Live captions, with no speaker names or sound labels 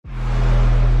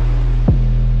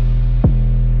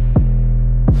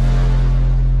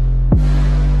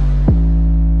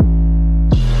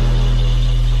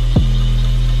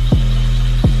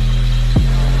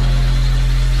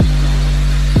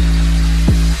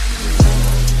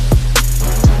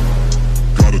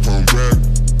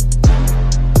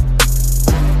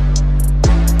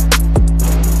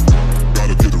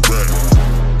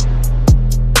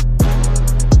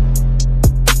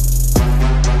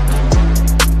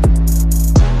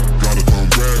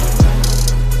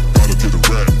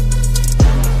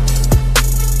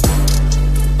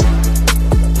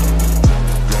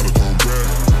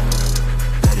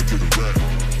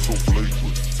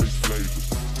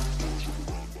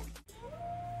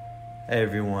Hey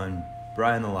everyone,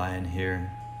 Brian the Lion here,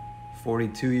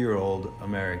 42-year-old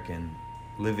American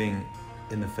living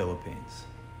in the Philippines.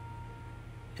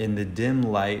 In the dim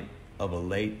light of a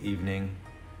late evening,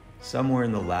 somewhere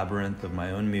in the labyrinth of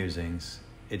my own musings,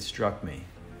 it struck me.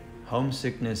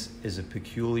 Homesickness is a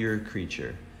peculiar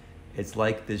creature. It's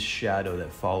like this shadow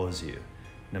that follows you,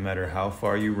 no matter how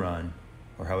far you run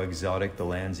or how exotic the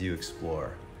lands you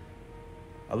explore.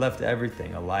 I left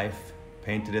everything, a life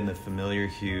painted in the familiar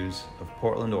hues of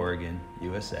Portland, Oregon,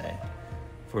 USA,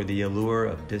 for the allure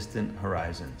of distant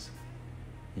horizons.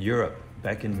 Europe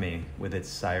beckoned me with its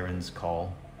siren's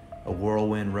call, a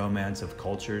whirlwind romance of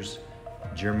cultures,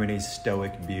 Germany's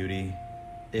stoic beauty,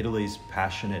 Italy's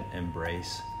passionate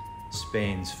embrace,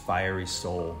 Spain's fiery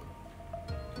soul.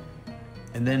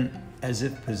 And then, as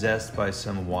if possessed by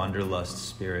some wanderlust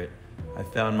spirit, I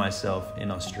found myself in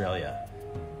Australia,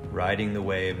 riding the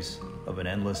waves of an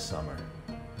endless summer.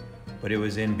 But it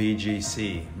was in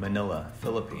BGC, Manila,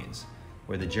 Philippines,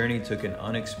 where the journey took an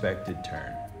unexpected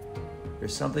turn.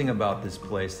 There's something about this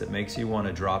place that makes you want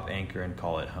to drop anchor and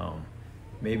call it home.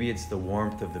 Maybe it's the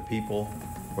warmth of the people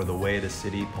or the way the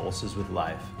city pulses with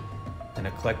life, an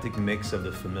eclectic mix of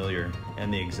the familiar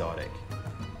and the exotic.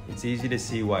 It's easy to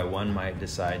see why one might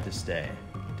decide to stay,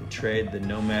 to trade the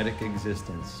nomadic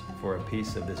existence for a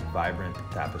piece of this vibrant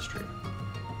tapestry.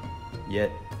 Yet,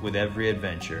 with every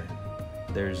adventure,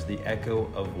 there's the echo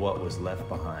of what was left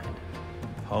behind.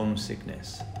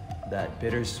 Homesickness, that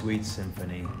bittersweet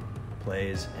symphony,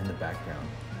 plays in the background.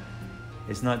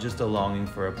 It's not just a longing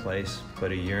for a place,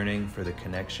 but a yearning for the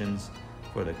connections,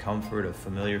 for the comfort of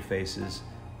familiar faces,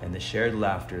 and the shared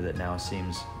laughter that now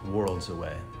seems worlds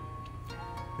away.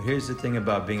 But here's the thing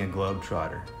about being a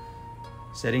globetrotter.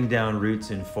 Setting down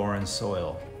roots in foreign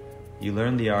soil, you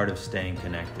learn the art of staying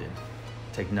connected.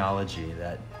 Technology,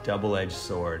 that double-edged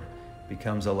sword,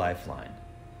 becomes a lifeline.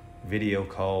 Video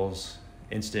calls,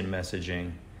 instant messaging,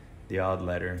 the odd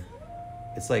letter.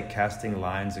 It's like casting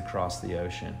lines across the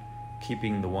ocean,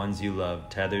 keeping the ones you love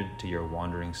tethered to your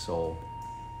wandering soul.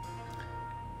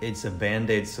 It's a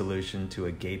band-aid solution to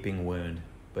a gaping wound,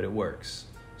 but it works,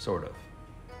 sort of.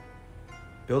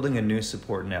 Building a new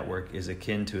support network is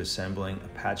akin to assembling a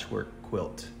patchwork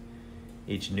quilt.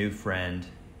 Each new friend,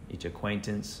 each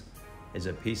acquaintance, is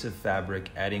a piece of fabric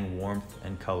adding warmth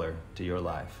and color to your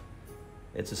life.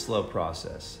 It's a slow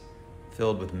process,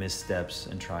 filled with missteps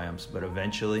and triumphs, but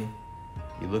eventually,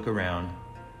 you look around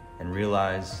and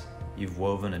realize you've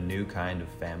woven a new kind of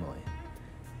family.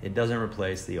 It doesn't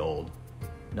replace the old,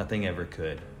 nothing ever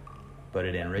could, but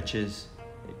it enriches,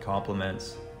 it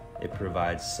complements, it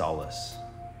provides solace.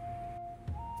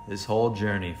 This whole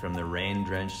journey from the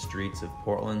rain-drenched streets of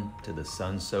Portland to the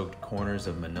sun-soaked corners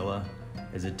of Manila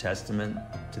is a testament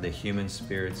to the human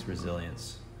spirit's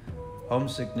resilience.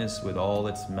 Homesickness, with all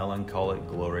its melancholic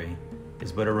glory,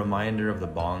 is but a reminder of the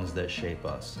bonds that shape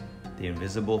us, the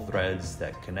invisible threads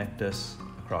that connect us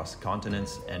across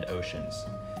continents and oceans.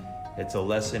 It's a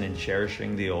lesson in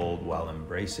cherishing the old while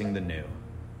embracing the new,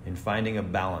 in finding a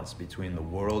balance between the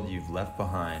world you've left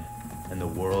behind and the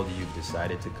world you've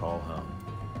decided to call home.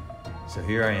 So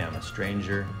here I am, a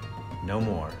stranger, no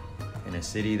more, in a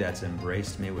city that's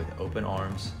embraced me with open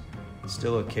arms,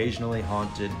 still occasionally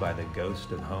haunted by the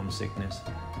ghost of homesickness,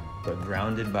 but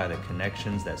grounded by the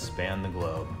connections that span the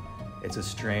globe. It's a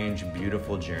strange,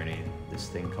 beautiful journey, this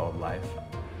thing called life,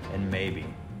 and maybe,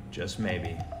 just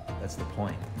maybe, that's the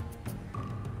point.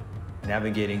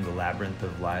 Navigating the labyrinth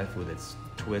of life with its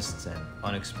twists and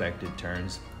unexpected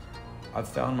turns, I've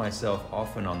found myself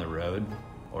often on the road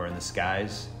or in the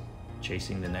skies,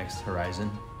 chasing the next horizon.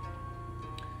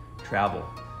 Travel,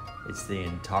 it's the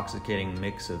intoxicating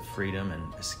mix of freedom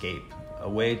and escape, a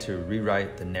way to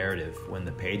rewrite the narrative when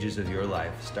the pages of your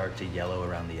life start to yellow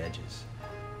around the edges.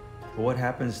 But what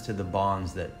happens to the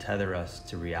bonds that tether us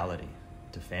to reality,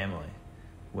 to family,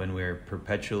 when we're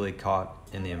perpetually caught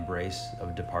in the embrace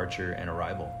of departure and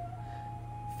arrival?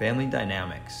 Family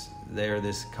dynamics, they are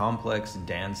this complex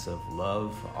dance of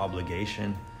love,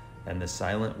 obligation, and the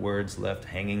silent words left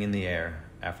hanging in the air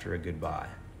after a goodbye.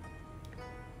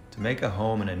 To make a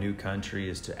home in a new country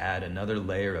is to add another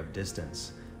layer of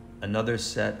distance, another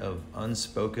set of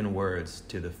unspoken words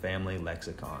to the family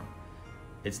lexicon.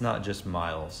 It's not just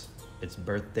miles, it's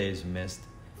birthdays missed,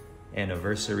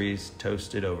 anniversaries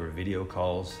toasted over video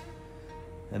calls,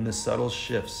 and the subtle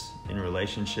shifts in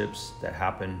relationships that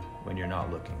happen when you're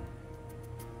not looking.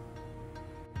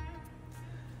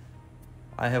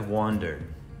 I have wandered,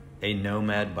 a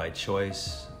nomad by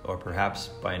choice, or perhaps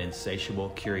by an insatiable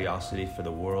curiosity for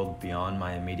the world beyond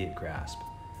my immediate grasp.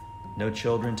 No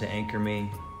children to anchor me,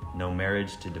 no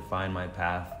marriage to define my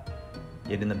path,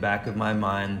 Yet in the back of my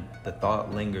mind, the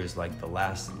thought lingers like the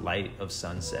last light of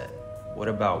sunset. What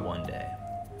about one day?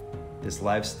 This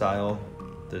lifestyle,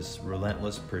 this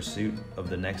relentless pursuit of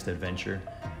the next adventure,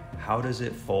 how does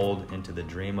it fold into the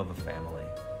dream of a family,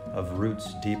 of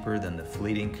roots deeper than the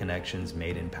fleeting connections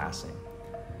made in passing?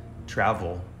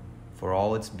 Travel, for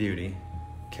all its beauty,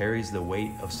 carries the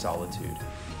weight of solitude.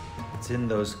 It's in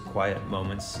those quiet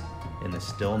moments, in the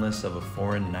stillness of a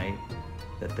foreign night,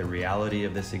 that the reality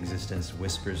of this existence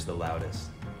whispers the loudest.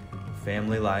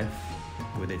 Family life,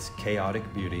 with its chaotic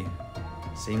beauty,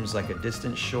 seems like a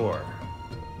distant shore,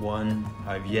 one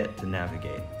I've yet to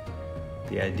navigate.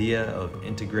 The idea of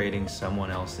integrating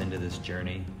someone else into this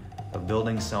journey, of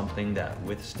building something that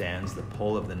withstands the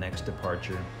pull of the next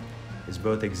departure, is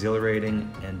both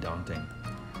exhilarating and daunting.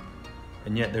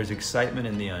 And yet there's excitement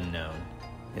in the unknown,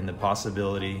 in the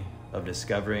possibility of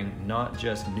discovering not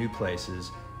just new places,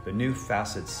 but new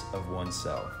facets of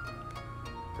oneself.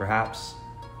 Perhaps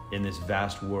in this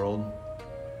vast world,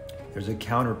 there's a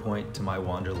counterpoint to my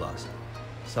wanderlust,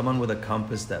 someone with a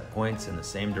compass that points in the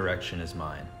same direction as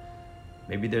mine.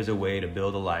 Maybe there's a way to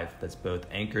build a life that's both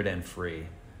anchored and free,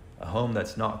 a home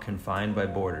that's not confined by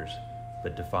borders,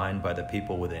 but defined by the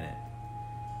people within it.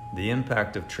 The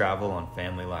impact of travel on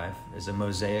family life is a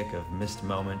mosaic of missed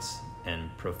moments and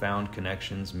profound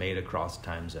connections made across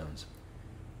time zones.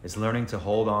 It's learning to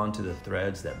hold on to the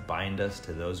threads that bind us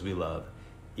to those we love,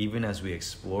 even as we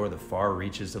explore the far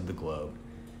reaches of the globe.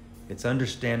 It's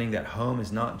understanding that home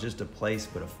is not just a place,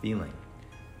 but a feeling,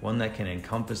 one that can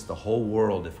encompass the whole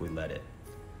world if we let it.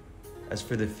 As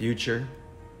for the future,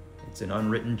 it's an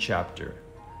unwritten chapter,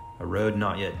 a road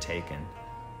not yet taken.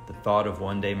 The thought of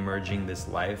one day merging this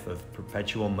life of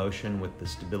perpetual motion with the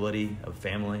stability of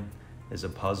family is a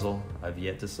puzzle I've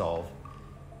yet to solve.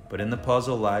 But in the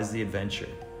puzzle lies the adventure.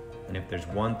 And if there's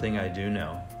one thing I do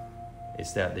know,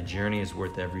 it's that the journey is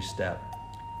worth every step.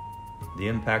 The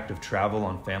impact of travel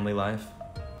on family life,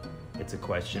 it's a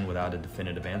question without a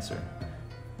definitive answer.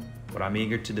 But I'm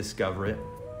eager to discover it,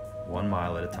 1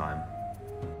 mile at a time.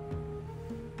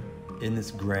 In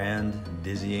this grand,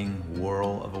 dizzying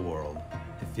whirl of a world,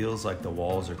 it feels like the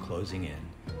walls are closing in.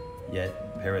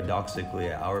 Yet,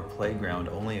 paradoxically, our playground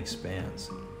only expands.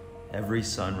 Every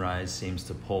sunrise seems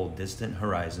to pull distant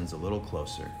horizons a little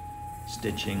closer,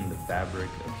 stitching the fabric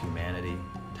of humanity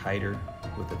tighter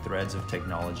with the threads of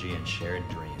technology and shared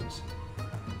dreams.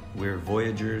 We're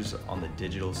voyagers on the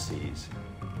digital seas,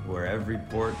 where every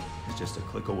port is just a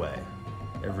click away,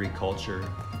 every culture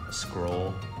a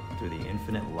scroll through the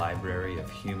infinite library of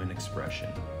human expression.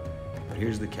 But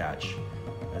here's the catch.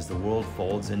 As the world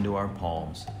folds into our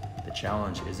palms, the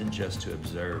challenge isn't just to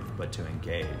observe, but to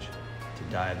engage, to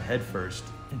dive headfirst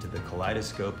into the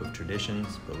kaleidoscope of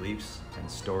traditions, beliefs,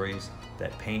 and stories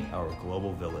that paint our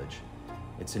global village.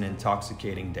 It's an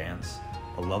intoxicating dance,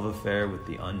 a love affair with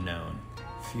the unknown,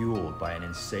 fueled by an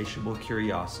insatiable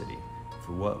curiosity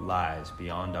for what lies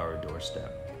beyond our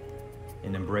doorstep.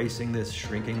 In embracing this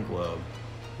shrinking globe,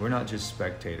 we're not just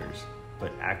spectators,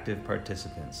 but active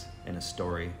participants in a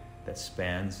story that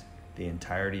spans the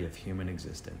entirety of human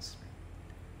existence.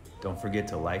 Don't forget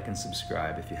to like and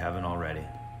subscribe if you haven't already.